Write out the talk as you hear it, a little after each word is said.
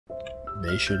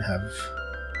they should have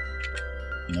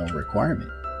no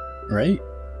requirement, right?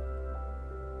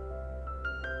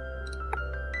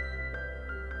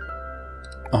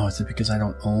 Oh, is it because I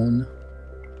don't own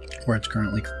where it's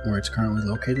currently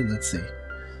located? Let's see.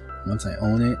 Once I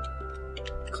own it,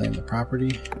 claim the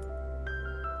property.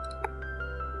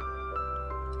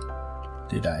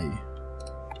 Did I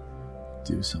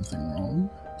do something wrong?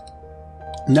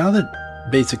 Now that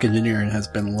Basic Engineering has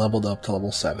been leveled up to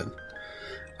level 7,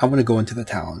 I want to go into the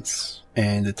talents.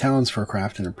 And the talents for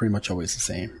crafting are pretty much always the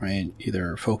same, right?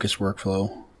 Either focus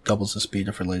workflow, doubles the speed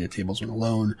of related tables when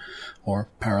alone, or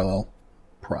parallel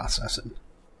processing,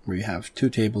 where you have two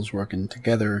tables working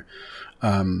together.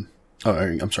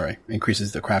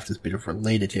 Increases the crafting speed of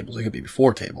related tables. It could be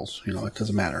 4 tables, it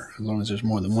doesn't matter. As long as there's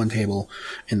more than one table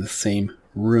in the same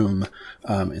room,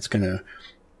 it's going to,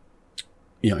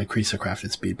 increase the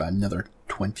crafting speed by another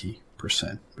 20%,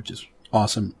 which is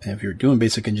awesome. And if you're doing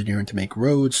basic engineering to make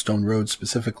roads, stone roads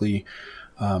specifically,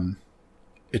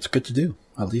 it's good to do,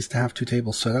 at least to have 2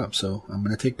 tables set up. So I'm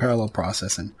going to take parallel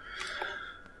processing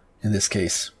in this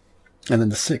case. And then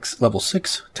the level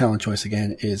 6 talent choice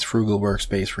again is frugal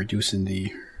workspace, reducing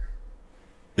the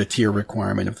tier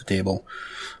requirement of the table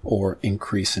or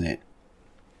increasing it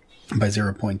by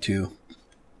 0.2,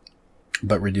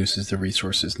 but reduces the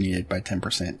resources needed by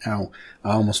 10%. Now,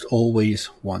 I almost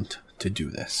always want to do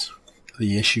this.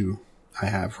 The issue I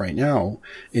have right now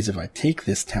is if I take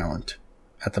this talent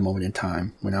at the moment in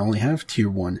time, when I only have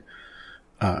tier 1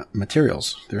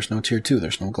 materials. There's no tier 2.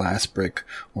 There's no glass, brick,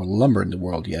 or lumber in the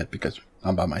world yet because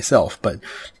I'm by myself. But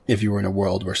if you were in a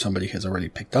world where somebody has already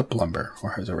picked up lumber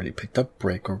or has already picked up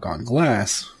brick or gone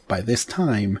glass by this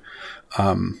time,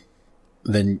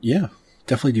 then yeah,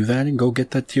 definitely do that and go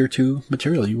get that tier 2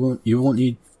 material. You won't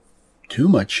need too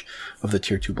much of the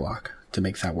tier 2 block to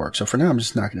make that work. So for now, I'm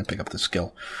just not going to pick up the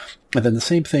skill. And then the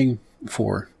same thing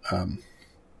for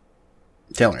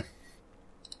tailoring.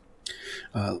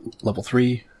 Level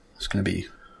 3 is going to be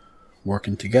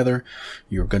working together.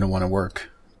 You're going to want to work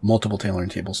multiple tailoring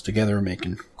tables together,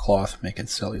 making cloth, making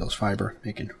cellulose fiber,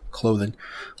 making clothing.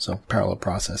 So parallel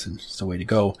processing is the way to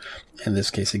go. In this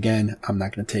case, again, I'm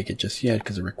not going to take it just yet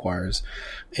because it requires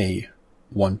a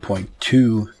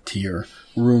 1.2 tier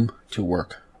room to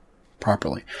work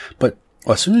properly. But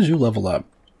as soon as you level up,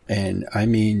 and I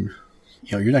mean,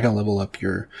 you're not going to level up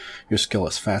your skill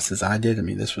as fast as I did. I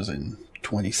mean, this was in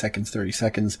 20 seconds, 30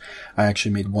 seconds. I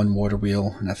actually made 1 water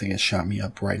wheel, and I think it shot me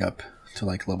up right up to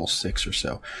like level 6 or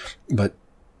so. But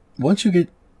once you get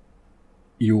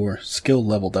your skill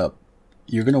leveled up,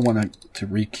 you're going to want to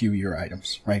requeue your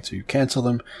items, right? So you cancel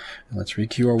them, and let's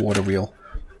requeue our water wheel,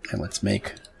 and let's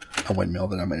make a windmill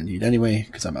that I'm going to need anyway,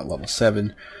 because I'm at level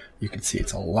 7. You can see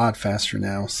it's a lot faster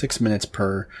now, 6 minutes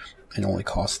per, and only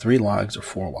costs 3 logs or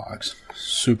 4 logs.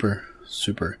 Super,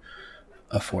 super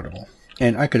affordable.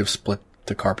 And I could have split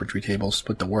the carpentry table,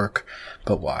 split the work,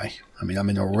 but why? I mean, I'm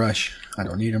in no rush. I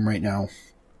don't need them right now.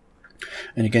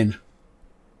 And again,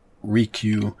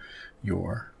 requeue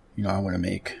your, I want to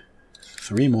make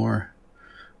 3 more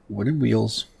wooden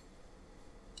wheels,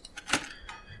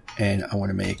 and I want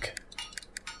to make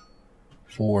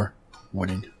 4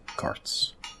 wooden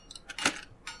carts.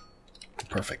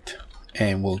 Perfect.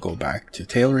 And we'll go back to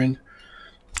tailoring.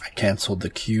 I canceled the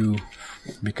queue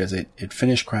because it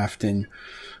finished crafting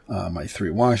my 3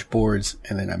 washboards,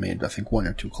 and then I made, I think, 1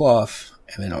 or 2 cloth,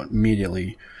 and then I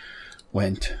immediately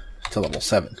went to level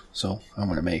 7. So I'm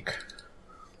going to make,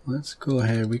 let's go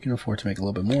ahead, we can afford to make a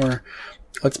little bit more.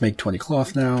 Let's make 20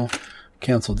 cloth now,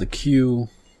 cancel the queue,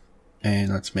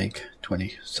 and let's make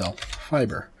 20 cell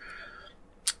fiber.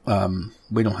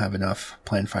 We don't have enough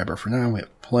plant fiber for now. We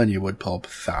have plenty of wood pulp,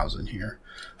 1,000 here.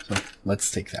 So let's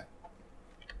take that.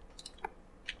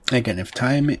 Again, if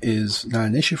time is not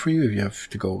an issue for you, if you have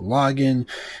to go log in,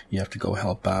 you have to go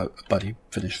help out a buddy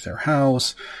finish their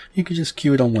house, you can just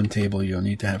queue it on 1 table. You don't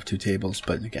need to have 2 tables,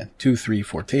 but again, 2, 3,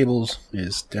 4 tables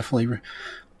is definitely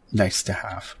nice to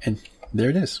have. And there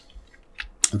it is.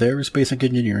 There is basic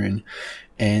engineering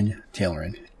and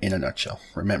tailoring in a nutshell.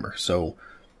 Remember, so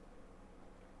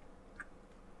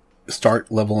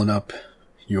start leveling up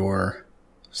your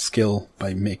skill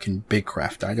by making big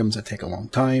craft items that take a long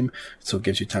time, so it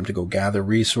gives you time to go gather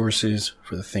resources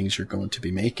for the things you're going to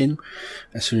be making.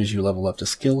 As soon as you level up the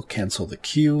skill, cancel the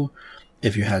queue.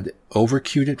 If you had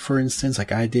over-queued it, for instance,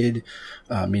 like I did,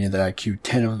 meaning that I queued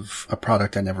 10 of a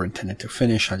product I never intended to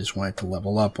finish, I just wanted to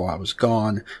level up while I was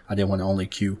gone. I didn't want to only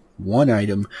queue 1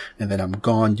 item, and then I'm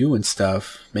gone doing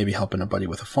stuff, maybe helping a buddy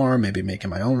with a farm, maybe making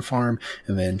my own farm,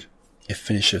 and then it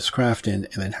finishes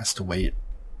crafting, and then has to wait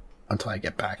until I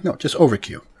get back. No, just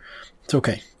overqueue. It's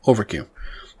okay. Overqueue.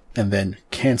 and then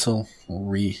cancel,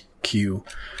 re-queue.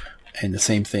 And the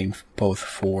same thing both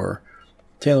for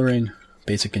tailoring,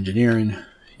 basic engineering,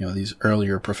 these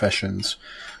earlier professions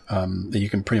that you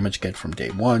can pretty much get from day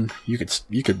one. You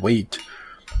could wait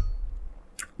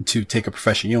to take a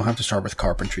profession. You don't have to start with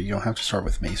carpentry. You don't have to start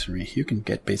with masonry. You can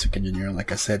get basic engineering,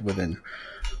 like I said, within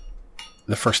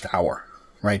the first hour,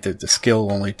 right? The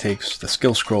skill only takes, the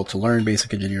skill scroll to learn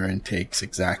basic engineering takes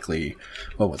exactly,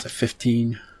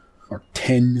 15 or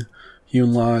 10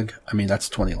 hewn log? I mean, that's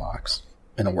 20 logs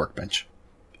in a workbench.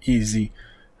 Easy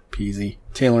peasy.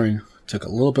 Tailoring took a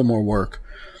little bit more work.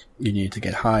 You needed to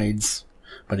get hides,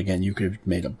 but again, you could have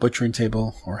made a butchering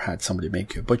table or had somebody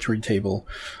make you a butchering table,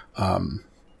 and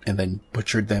then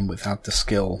butchered them without the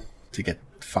skill to get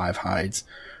 5 hides,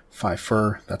 5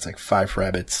 fur. That's like 5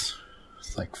 rabbits.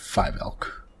 It's like 5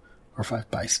 elk or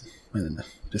 5 bison. And then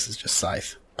this is just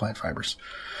scythe, plant fibers.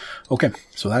 Okay,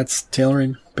 so that's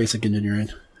tailoring, basic engineering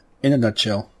in a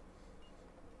nutshell.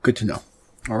 Good to know.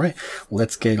 All right,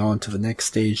 let's get on to the next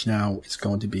stage now. It's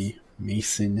going to be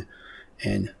mason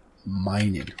and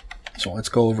mining. So let's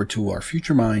go over to our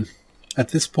future mine. At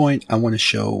this point, I want to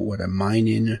show what a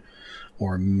mining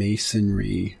or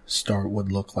masonry start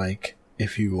would look like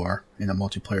if you are in a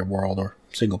multiplayer world or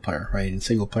single player, right? In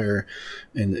single player,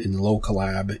 in the low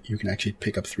collab, you can actually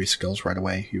pick up 3 skills right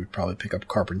away. You would probably pick up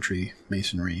carpentry,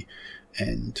 masonry,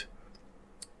 and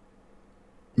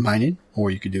mining, or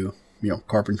you could do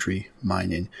carpentry,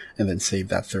 mining, and then save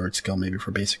that 3rd skill maybe for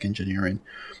basic engineering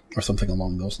or something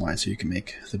along those lines so you can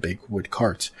make the big wood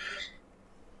carts.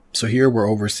 So here we're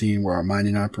overseeing where our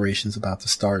mining operation is about to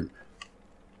start,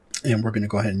 and we're going to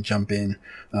go ahead and jump in,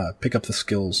 pick up the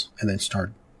skills, and then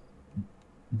start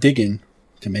digging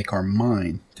to make our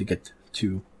mine to get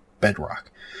to bedrock.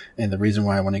 And the reason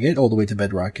why I want to get all the way to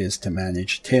bedrock is to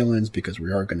manage tailings, because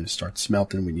we are going to start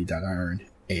smelting. We need that iron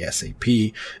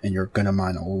ASAP, and you're going to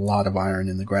mine a lot of iron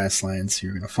in the grasslands.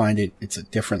 You're going to find it. It's a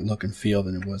different look and feel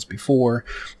than it was before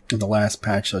in the last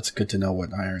patch, so it's good to know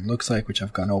what iron looks like, which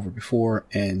I've gone over before,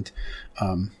 and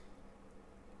how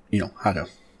to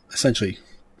essentially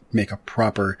make a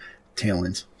proper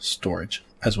tailings storage,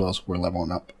 as well as we're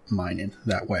leveling up mining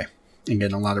that way and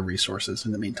getting a lot of resources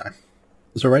in the meantime.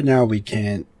 So right now we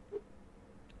can't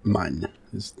mine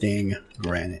this dang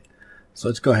granite, so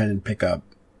let's go ahead and pick up.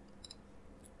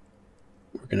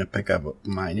 We're going to pick up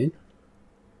mining.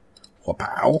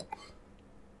 Wow.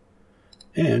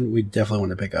 And we definitely want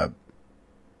to pick up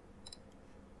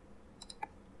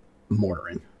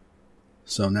mortaring.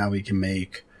 So now we can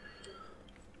make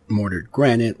mortared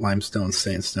granite, limestone,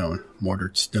 sandstone,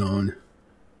 mortared stone,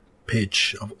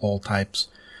 pitch of all types,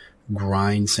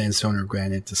 grind sandstone or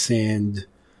granite to sand,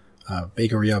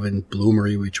 bakery oven,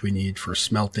 bloomery, which we need for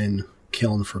smelting,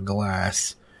 kiln for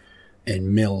glass,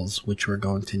 and mills, which we're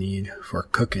going to need for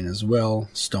cooking as well,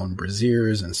 stone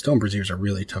braziers. And stone braziers are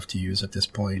really tough to use at this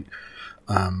point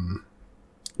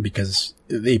because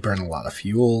they burn a lot of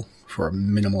fuel for a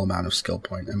minimal amount of skill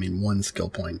point. I mean, 1 skill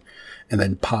point. And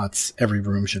then pots, every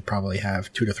room should probably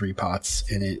have 2 to 3 pots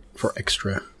in it for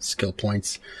extra skill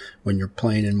points. When you're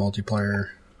playing in multiplayer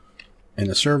in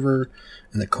a server,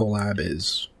 and the collab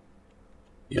is,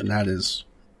 that is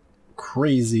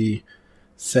crazy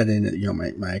set in.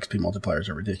 My XP multipliers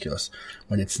are ridiculous.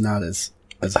 When it's not as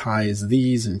high as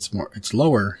these, and it's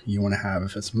lower, you want to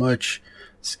have as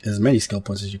many skill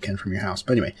points as you can from your house.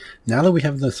 But anyway, now that we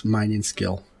have this mining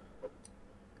skill,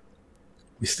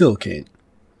 we still can't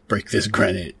break this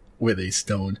granite with a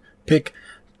stone pick,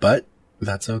 but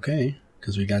that's okay,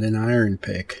 because we got an iron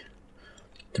pick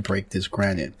to break this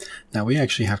granite. Now we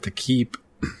actually have to keep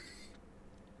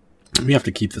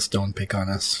the stone pick on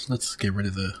us. Let's get rid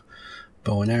of the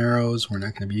bow and arrows. We're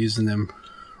not going to be using them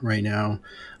right now.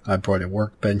 I brought a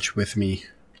workbench with me.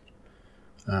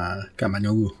 Got my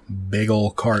new big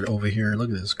old cart over here. Look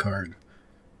at this cart.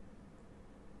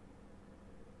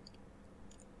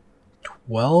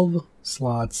 12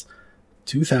 slots,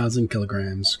 2,000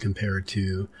 kilograms, compared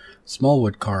to small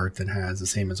wood cart that has the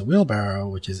same as a wheelbarrow,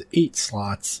 which is 8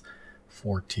 slots,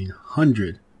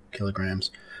 1,400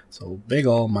 kilograms. So big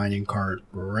old mining cart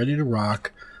ready to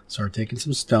rock. Start taking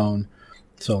some stone.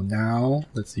 So now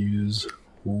let's use,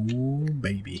 ooh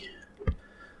baby.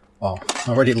 Oh,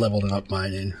 already leveled it up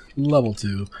mining. Level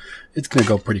 2. It's going to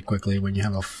go pretty quickly when you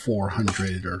have a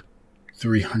 400 or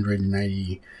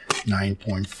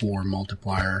 399.4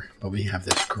 multiplier. But we have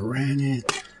this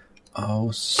granite. Oh,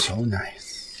 so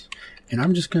nice. And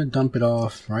I'm just going to dump it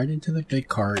off right into the big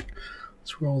cart.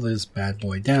 Let's roll this bad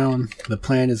boy down. The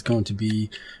plan is going to be,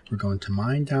 we're going to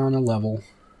mine down a level.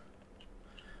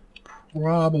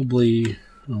 Probably,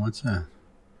 oh, what's that?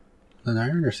 Is that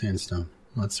iron or sandstone?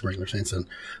 That's the regular sandstone.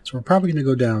 So we're probably going to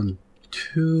go down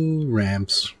 2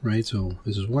 ramps, right? So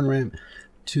this is 1 ramp,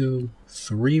 2,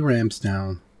 3 ramps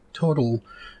down total,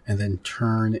 and then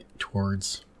turn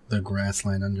towards the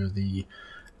grassland under the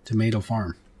tomato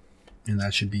farm. And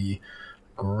that should be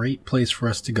a great place for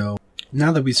us to go.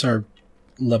 Now that we start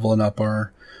leveling up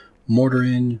our mortar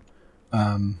in,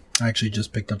 I actually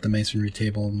just picked up the masonry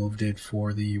table and moved it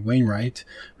for the Wainwright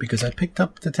because I picked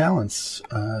up the talents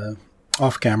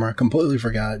off camera. Completely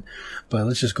forgot, but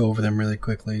let's just go over them really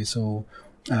quickly. So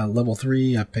level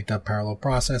 3, I picked up parallel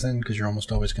processing because you're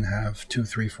almost always going to have 2,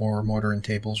 3, 4 mortar and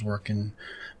tables working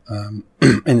in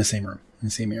the same room, in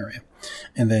the same area.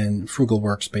 And then frugal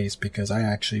workspace because I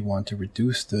actually want to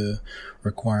reduce the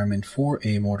requirement for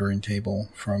a mortar and table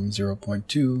from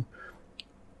 0.2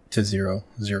 to 0,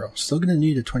 0. Still going to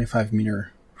need a 25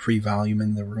 meter free volume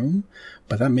in the room,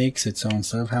 but that makes it so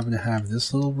instead of having to have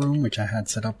this little room, which I had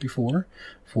set up before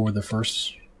for the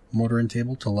first mortar and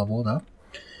table to level it up,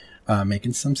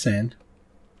 making some sand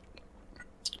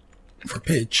for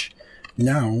pitch,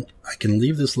 now I can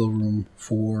leave this little room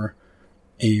for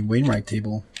a Wainwright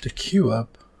table to queue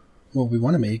up. What we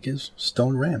want to make is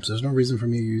stone ramps. There's no reason for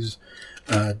me to use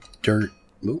dirt.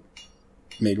 Oop,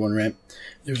 made 1 ramp.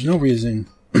 There's no reason.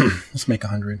 Let's make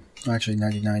 100. Actually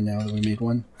 99 now that we made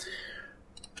 1.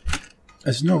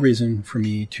 There's no reason for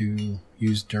me to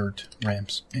use dirt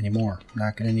ramps anymore. I'm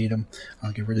not going to need them.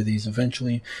 I'll get rid of these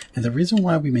eventually. And the reason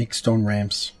why we make stone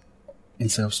ramps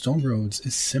instead of stone roads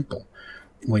is simple.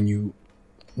 When you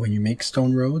make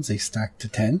stone roads, they stack to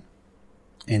 10.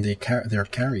 And they're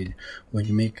carried. When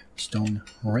you make stone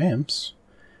ramps,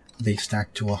 they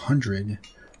stack to 100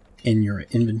 in your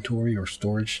inventory or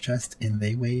storage chest, and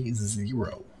they weigh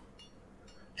 0.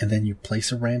 And then you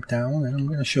place a ramp down, and I'm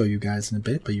going to show you guys in a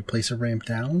bit, but you place a ramp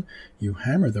down, you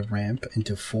hammer the ramp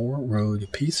into 4 road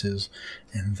pieces,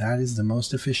 and that is the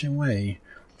most efficient way,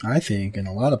 I think, and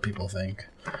a lot of people think,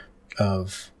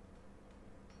 of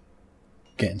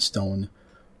getting stone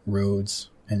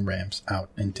roads and ramps out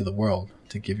into the world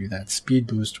to give you that speed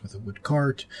boost with a wood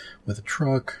cart, with a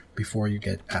truck, before you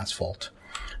get asphalt.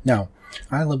 Now,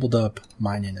 I leveled up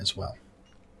mining as well.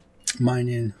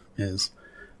 Mining is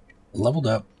leveled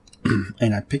up,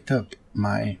 and I picked up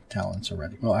my talents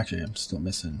already. Well, actually, I'm still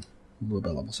missing a little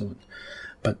bit of level 7.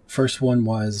 But first one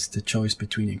was the choice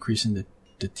between increasing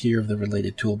the tier of the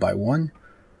related tool by 1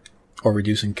 or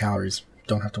reducing calories.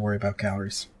 Don't have to worry about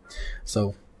calories.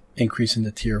 So increasing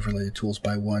the tier of related tools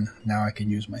by 1. Now I can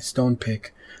use my stone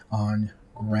pick on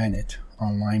granite,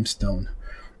 on limestone,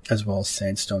 as well as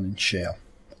sandstone and shale.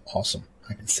 Awesome.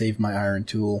 I can save my iron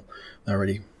tool. I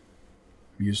already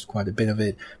used quite a bit of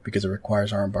it because it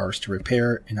requires iron bars to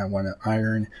repair, and I want to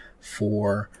iron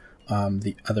for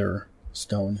the other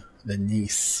stone, the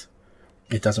gneiss.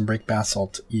 It doesn't break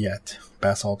basalt yet.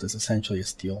 Basalt is essentially a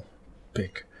steel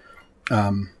pick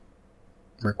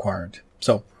required.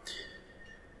 So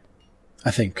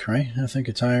I think, right? I think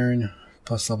it's iron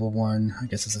plus level 1. I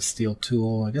guess it's a steel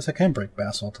tool. I guess I can break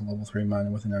basalt to level 3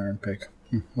 mining with an iron pick.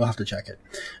 We'll have to check it.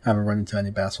 I haven't run into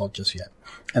any basalt just yet.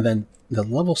 And then the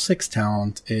level 6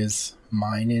 talent is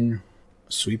mining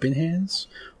sweeping hands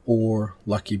or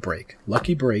lucky break.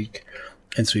 Lucky break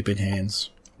and sweeping hands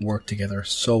work together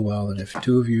so well that if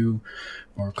 2 of you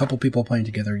or a couple people playing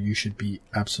together, you should be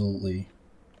absolutely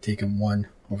taking one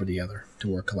over the other to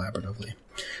work collaboratively.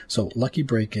 So lucky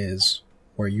break is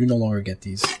where you no longer get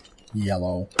these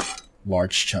yellow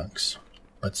large chunks.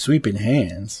 But sweeping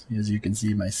hands, as you can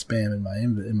see my spam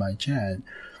in my chat,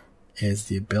 is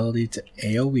the ability to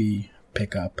AoE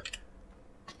pick up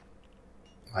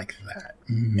like that.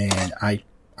 Man,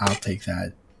 I'll take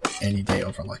that any day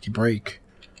over lucky break.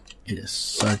 It is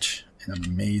such an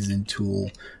amazing tool.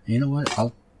 And you know what?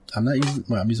 I'm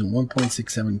using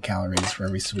 1.67 calories for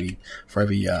every sweep, for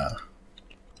every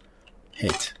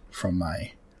hit from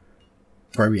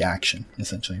for every action,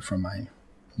 essentially, from my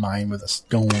mine with a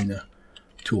stone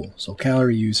tool. So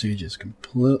calorie usage is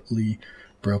completely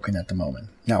broken at the moment.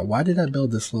 Now, why did I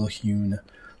build this little hewn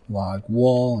log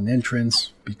wall and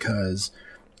entrance? Because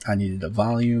I needed a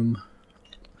volume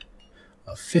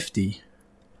of 50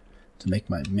 to make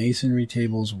my masonry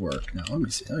tables work. Now, let me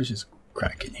see. Let's just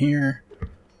crack in here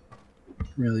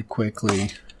really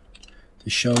quickly to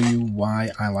show you why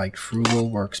I like frugal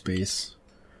workspace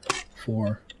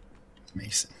for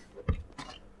mason.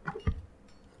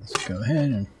 Let's go ahead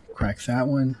and crack that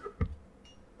one.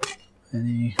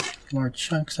 Any large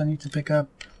chunks I need to pick up?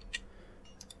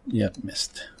 Yep,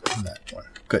 missed that one.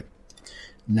 Good.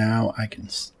 Now I can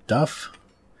stuff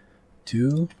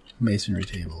 2 masonry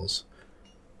tables.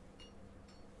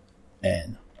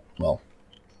 And, well,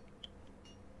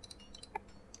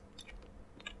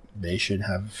 they should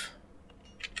have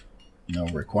no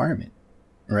requirement,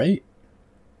 right?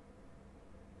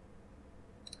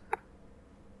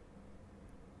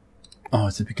 Oh,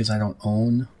 is it because I don't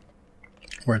own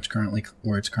where it's currently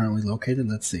located?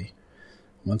 Let's see.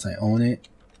 Once I own it,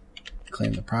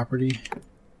 claim the property.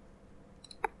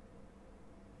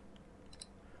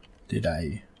 Did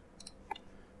I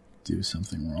do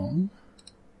something wrong?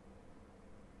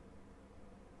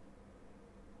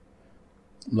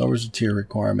 Lowers the tier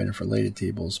requirement for related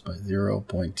tables by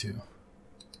 0.2.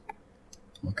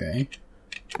 Okay.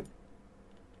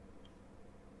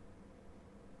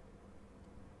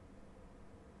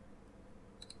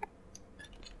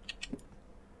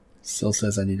 Still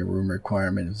says I need a room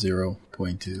requirement of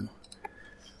 0.2.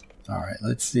 Alright,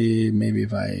 let's see. Maybe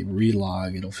if I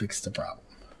relog, it'll fix the problem.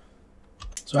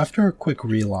 So after a quick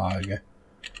relog,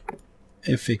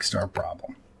 it fixed our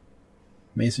problem.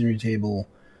 Masonry table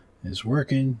is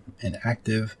working and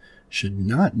active, should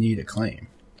not need a claim.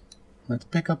 Let's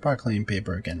pick up our claim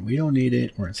paper again. We don't need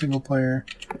it. We're in single player.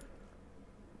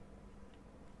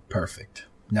 Perfect.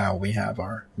 Now we have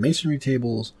our masonry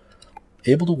tables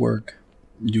able to work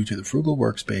due to the frugal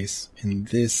workspace in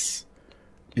this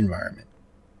environment.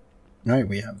 All right,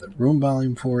 we have the room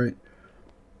volume for it,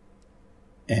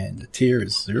 and the tier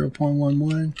is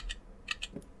 0.11,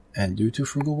 and due to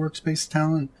frugal workspace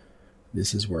talent,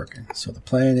 this is working. So the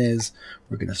plan is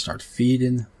we're going to start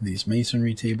feeding these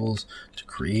masonry tables to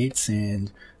create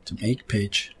sand, to make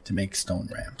pitch, to make stone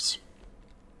ramps.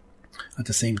 At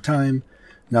the same time,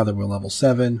 now that we're level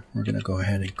 7, we're going to go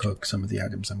ahead and cook some of the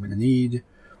items I'm going to need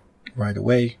right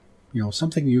away. You know,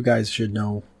 something you guys should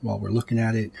know while we're looking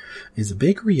at it is a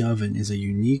bakery oven is a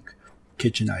unique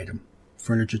kitchen item.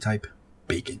 Furniture type,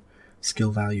 bacon.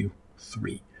 Skill value,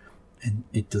 3. And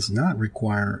it does not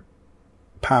require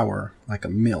power like a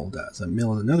mill does. A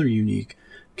mill is another unique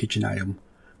kitchen item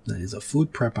that is a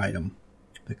food prep item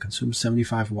that consumes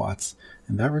 75 watts,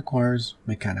 and that requires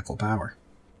mechanical power.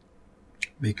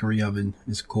 Bakery oven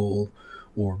is coal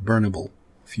or burnable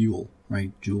fuel,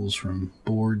 right? Joules from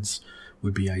boards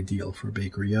would be ideal for a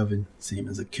bakery oven, same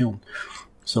as a kiln.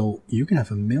 So you can have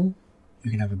a mill,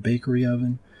 you can have a bakery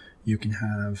oven, you can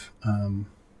have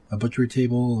a butchery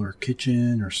table or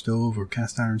kitchen or stove or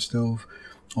cast iron stove.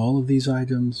 All of these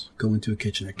items go into a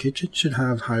kitchen. A kitchen should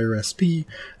have higher SP,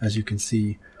 as you can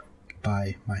see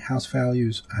by my house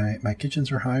values. My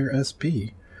kitchens are higher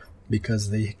SP because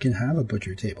they can have a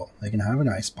butcher table. They can have an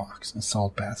ice box, a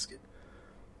salt basket.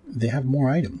 They have more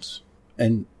items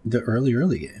in the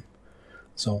early game.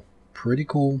 So pretty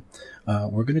cool.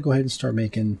 We're going to go ahead and start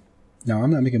making. Now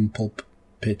I'm not making pulp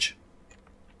pitch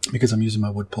because I'm using my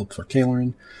wood pulp for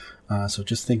tailoring. So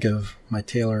just think of my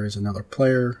tailor as another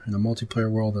player in a multiplayer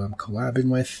world that I'm collabing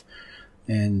with,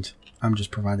 and I'm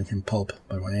just providing him pulp.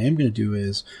 But what I am going to do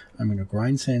is I'm going to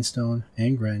grind sandstone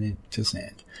and granite to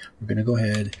sand. We're going to go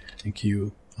ahead and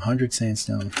queue 100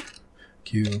 sandstone,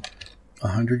 queue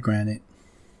 100 granite,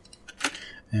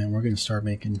 and we're going to start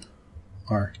making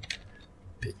our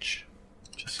pitch.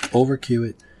 Just over queue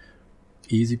it,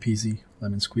 easy peasy,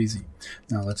 lemon squeezy.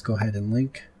 Now let's go ahead and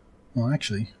link. Well,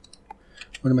 actually,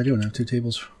 what am I doing? I have 2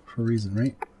 tables for a reason,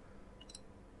 right?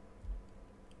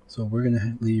 So we're going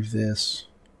to leave this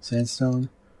sandstone,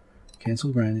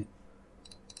 cancel granite.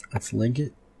 Let's link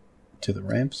it to the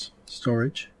ramps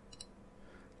storage.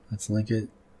 Let's link it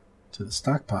to the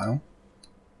stockpile.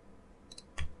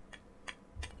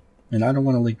 And I don't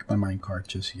want to link my minecart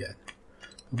just yet.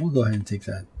 But we'll go ahead and take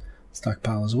that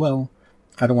stockpile as well.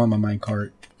 I don't want my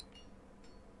minecart.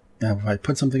 Now, if I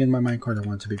put something in my minecart, I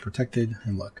want it to be protected.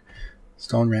 And look.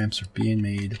 Stone ramps are being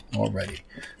made already.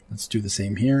 Let's do the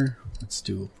same here. Let's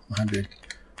do 100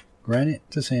 granite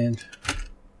to sand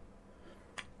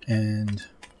and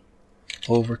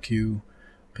over queue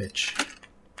pitch.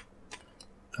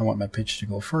 I want my pitch to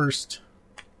go first,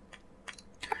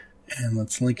 and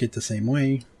let's link it the same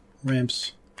way.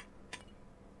 Ramps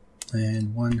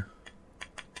and 1,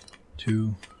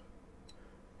 2,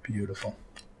 beautiful.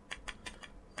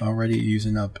 Already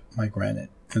using up my granite.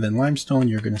 And then limestone,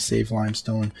 you're going to save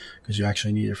limestone because you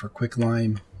actually need it for quick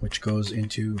lime, which goes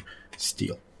into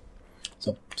steel.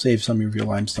 So save some of your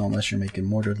limestone unless you're making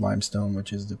mortared limestone,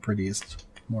 which is the prettiest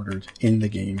mortared in the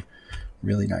game.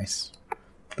 Really nice.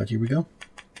 But here we go.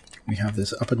 We have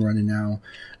this up and running now,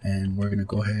 and we're going to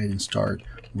go ahead and start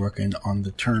working on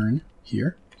the turn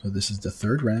here. So this is the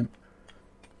 3rd ramp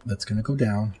that's going to go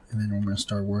down, and then we're going to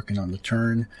start working on the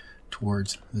turn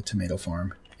towards the tomato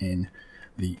farm in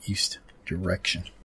the east direction.